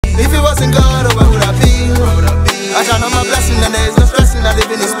If it wasn't God, oh, where would I be? I count on my blessing and there is no stressing. I live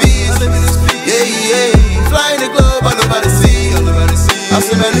in this peace. Yeah, yeah. Flying the globe, but nobody see. I've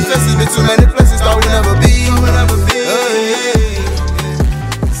seen many faces, been too many places, thought we'd never be.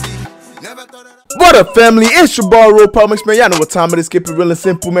 What up, family? It's your boy RealPelmx, man. Y'all know what time it is. Keep it real and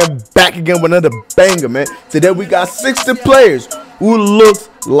simple, man. Back again with another banger, man. Today we got 60 players who looks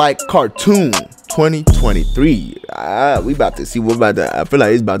like cartoon 2023. We about to see what about that. I feel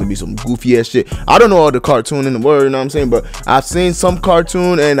like it's about to be some goofy ass shit. I don't know all the cartoon in the world, you know what I'm saying, but I've seen some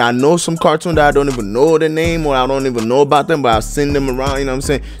cartoon and I know some cartoon that I don't even know the name or I don't even know about them, but I've seen them around, you know what I'm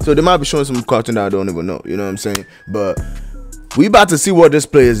saying. So they might be showing some cartoon that I don't even know, you know what I'm saying. But we about to see what this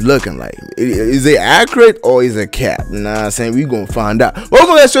player is looking like. Is it accurate or is it cap? You know what I'm saying? We gonna find out. We're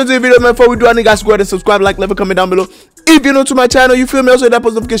gonna get straight to the video, man. Before we do, I need guys to go ahead and subscribe, like, leave a comment down below. If you're new to my channel, you feel me? Also hit that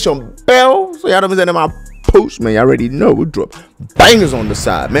post notification bell so y'all don't miss any of my posts, man. Y'all already know we drop bangers on the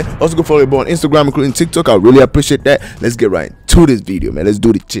side, man. Also go follow your boy on Instagram, including TikTok. I really appreciate that. Let's get right to this video, man. Let's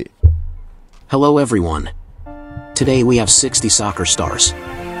do the shit. Hello everyone. Today we have 60 soccer stars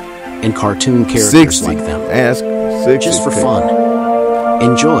and cartoon characters 60. like them. Ask 60. Just for fun.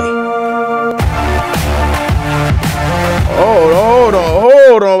 Enjoy.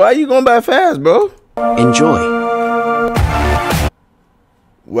 Hold on. Why you going back fast, bro? Enjoy.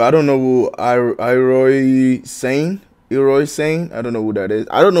 Well, I don't know who Leroy Sane. I don't know who that is.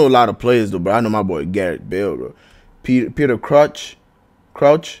 I don't know a lot of players though, but I know my boy Garrett Bale, bro. Peter Crouch.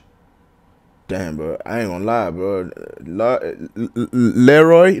 Damn, bro. I ain't gonna lie, bro.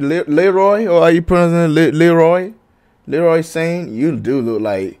 Leroy, or are you pronouncing it? Leroy Sane. You do look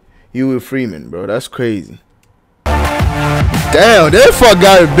like Huey Freeman, bro. That's crazy. Damn, they fuck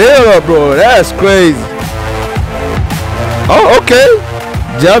got Bale up, bro. That's crazy. Oh, okay.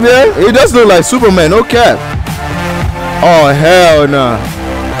 Job, yeah. It does look like Superman. No cap. Oh hell nah.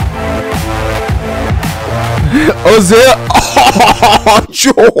 Ozil.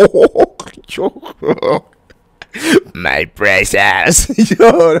 Oh, my precious. Yo,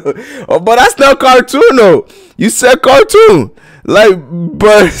 oh, but that's not cartoon though. You said cartoon, like,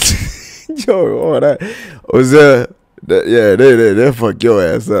 but yo, oh, that Ozil. Yeah, they fuck your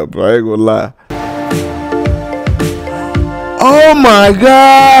ass up, bro. I ain't gonna lie. Oh my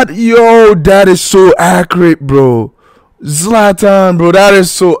god, yo, that is so accurate, bro. Zlatan, bro, that is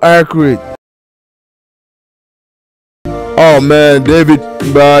so accurate. Oh man, David,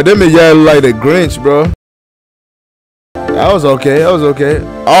 bro, they made y'all like the Grinch, bro. That was okay.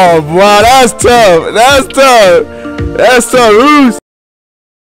 Oh wow, that's tough. Who's?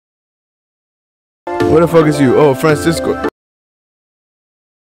 Where the fuck is you? Oh, Francisco.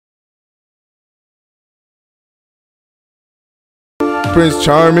 Prince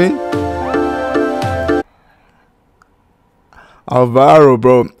Charming. Alvaro,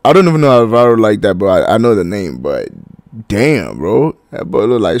 bro. I don't even know Alvaro like that, bro. I know the name, but damn, bro. That boy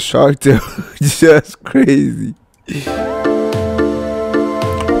look like Shark Tale. Just crazy.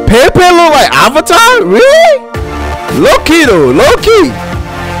 Pepe look like Avatar? Really? Low key though, low key.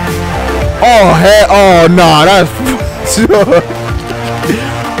 Oh hell, oh nah, that's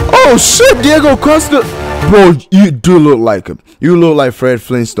oh shit, Diego Costa. Bro, you do look like him. You look like Fred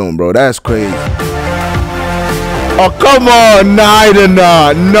Flintstone, bro. That's crazy. Oh, come on.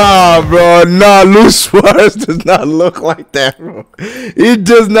 Nah, bro. Nah, Luis Suarez does not look like that, bro. He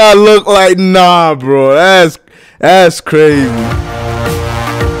does not look like, nah, bro. That's crazy.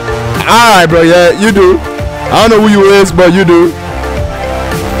 Alright, bro. Yeah, you do. I don't know who you is, but you do.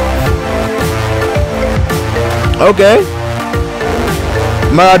 Okay.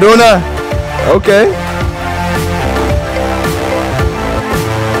 Maradona. Okay.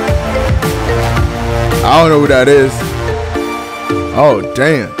 I don't know who that is. Oh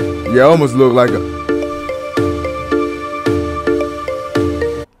damn. Yeah, almost look like a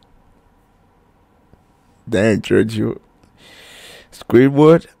damn Churchill.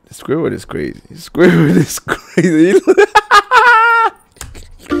 Squidward is crazy. Squidward is crazy.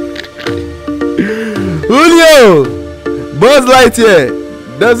 Julio! Buzz Lightyear.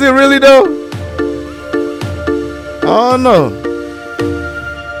 Does it really though? I don't know.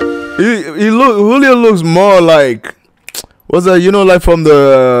 Julio looks more like, what's that, you know, like from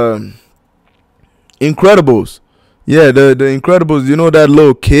the Incredibles. Yeah, the Incredibles, you know, that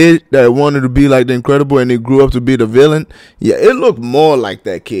little kid that wanted to be like the Incredible and he grew up to be the villain. Yeah, it looked more like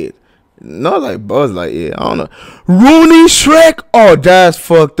that kid. Not like Buzz Lightyear. I don't know. Rooney Shrek? Oh, that's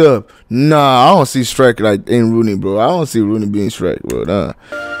fucked up. Nah, I don't see Shrek like in Rooney, bro. I don't see Rooney being Shrek, bro. Nah.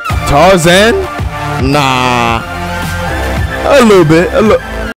 Tarzan? Nah. A little bit.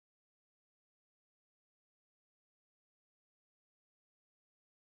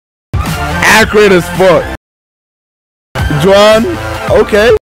 accurate as fuck. Juan, okay.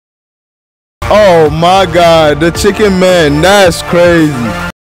 Oh my god, the chicken man, that's crazy.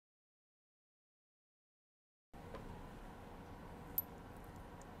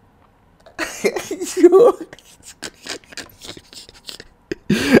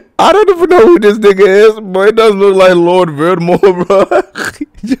 I don't even know who this nigga is, but it does look like Lord Voldemort, bro.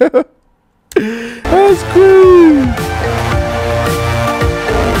 Yeah. That's cool.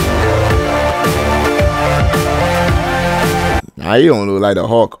 Nah, he don't look like the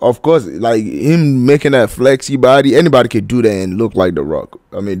Hulk. Of course, like him making that flexy body, anybody could do that and look like the Rock.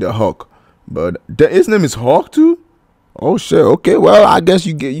 I mean the Hulk. But his name is Hulk too? Oh shit. Okay, well I guess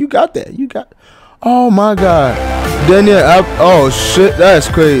you got that. You got. Oh my god. Daniel. Oh shit. That's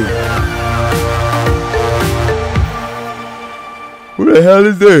crazy. Who the hell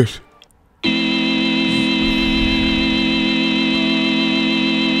is this?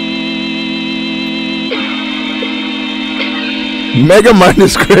 Mega Mind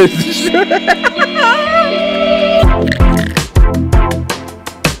is crazy.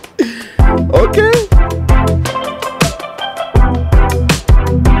 Okay.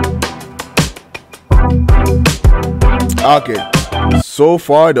 Okay. So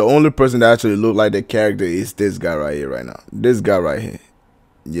far, the only person that actually look like the character is this guy right here right now. This guy right here.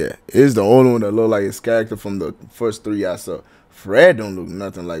 Yeah. He's the only one that look like his character from the first three I saw. Fred don't look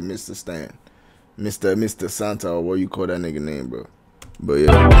nothing like Mr. Stan. Mr. Santa, or what you call that nigga name, bro. But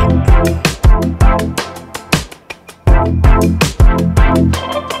yeah.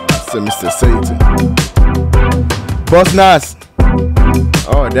 So Mr. Satan. Boss Nas.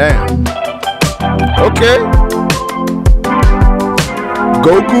 Oh damn. Okay.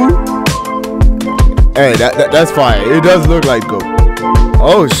 Goku. Hey, that's fine. It does look like Goku.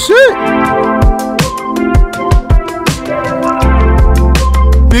 Oh shit.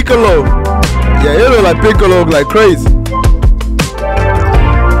 Piccolo. Yeah, it look like Piccolo like crazy.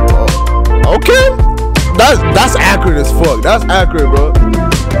 Okay, that's accurate as fuck. That's accurate, bro.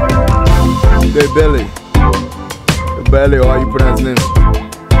 The belly, or how you pronounce his name?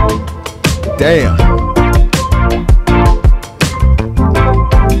 Damn.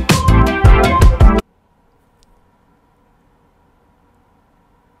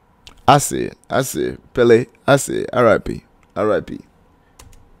 I see it. Pele, I see it. R.I.P. R.I.P.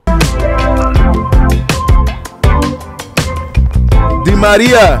 Di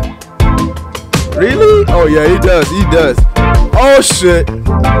Maria. Really? Oh yeah, he does. Oh shit.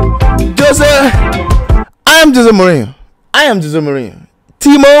 I am Jose Mourinho.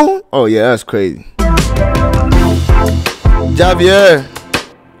 Timo. Oh yeah, that's crazy. Javier.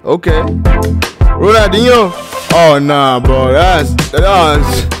 Okay. Ronaldinho. Oh nah, bro.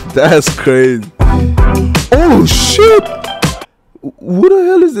 That's crazy. Oh shit. Who the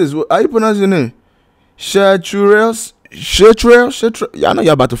hell is this? How you pronounce your name? Chatrels? Y'all know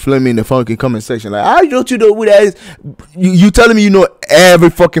y'all about to flame me in the fucking comment section. Like, how don't you know who that is? You telling me you know every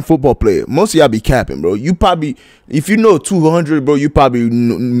fucking football player. Most of y'all be capping, bro. You probably, if you know 200, bro, you probably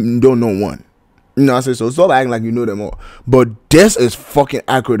don't know one. You know what I'm saying? So stop acting like you know them all. But this is fucking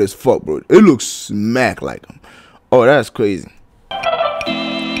accurate as fuck, bro. It looks smack like them. Oh, that's crazy.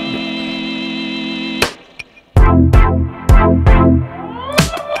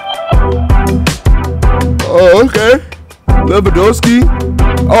 Oh, okay. Lewandowski.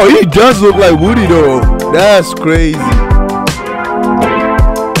 Oh, he does look like Woody though. That's crazy.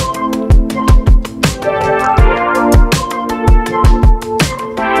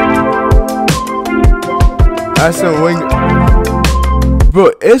 Arsene Wenger.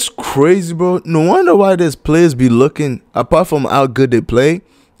 Bro, it's crazy, bro. No wonder why these players be looking, apart from how good they play,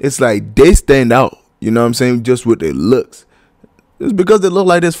 it's like they stand out. You know what I'm saying? Just with their looks. It's because they look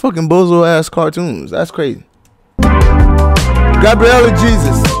like this fucking bozo ass cartoons. That's crazy. Gabrielle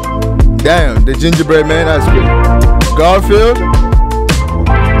Jesus. Damn, the gingerbread man. That's good. Garfield.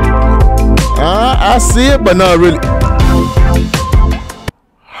 I see it, but not really.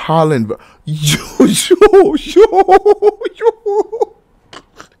 Holland, bro. Yo.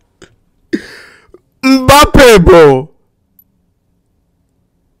 Mbappe, bro.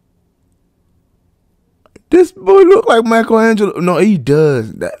 This boy look like Michelangelo. No, he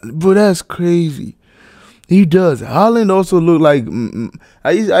does. Bro, that's crazy. He does. Holland also look like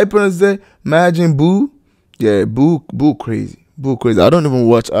I pronounce that Majin Buu. Yeah, Buu crazy. Buu crazy. I don't even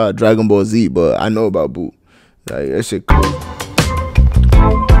watch Dragon Ball Z, but I know about Buu. Like that shit crazy.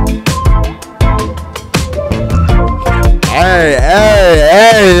 Hey,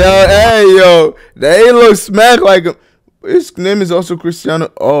 yo. They look smack like him. His name is also Cristiano.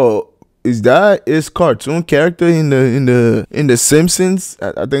 Oh, is that his cartoon character in the Simpsons?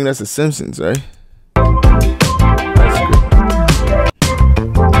 I think that's the Simpsons, right?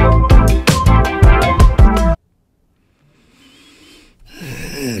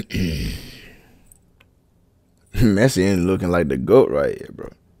 That's great. Messi ain't looking like the GOAT right here, bro.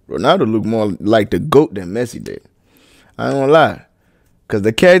 Ronaldo looked more like the GOAT than Messi did. I ain't gonna lie. Cause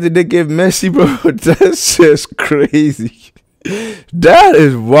the character they give Messi, bro, that's just crazy. That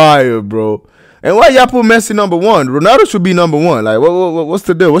is wild, bro. And why y'all put Messi number 1? Ronaldo should be number 1. Like, what's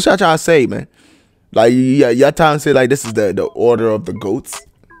the deal? What y'all trying to say, man? Like, y'all trying to say like this is the order of the GOATs?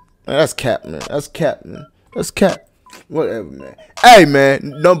 Man, that's cap, man. That's cap, man. That's cap. Whatever, man. Hey, man,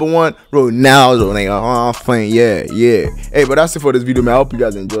 number 1, Ronaldo. Like, I'm playing, yeah. Hey, but that's it for this video, man. I hope you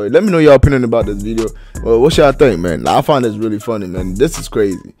guys enjoyed. Let me know your opinion about this video. Well, what y'all think, man? I find this really funny, man. This is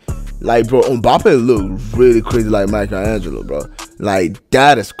crazy. Like, bro, Mbappe look really crazy like Michelangelo, bro. Like,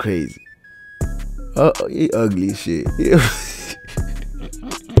 that is crazy. He ugly as shit.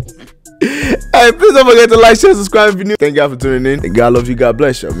 Hey, please don't forget to like, share, subscribe if you're new. Thank y'all for tuning in. And God loves you. God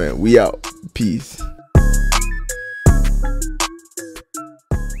bless you, man. We out. Peace.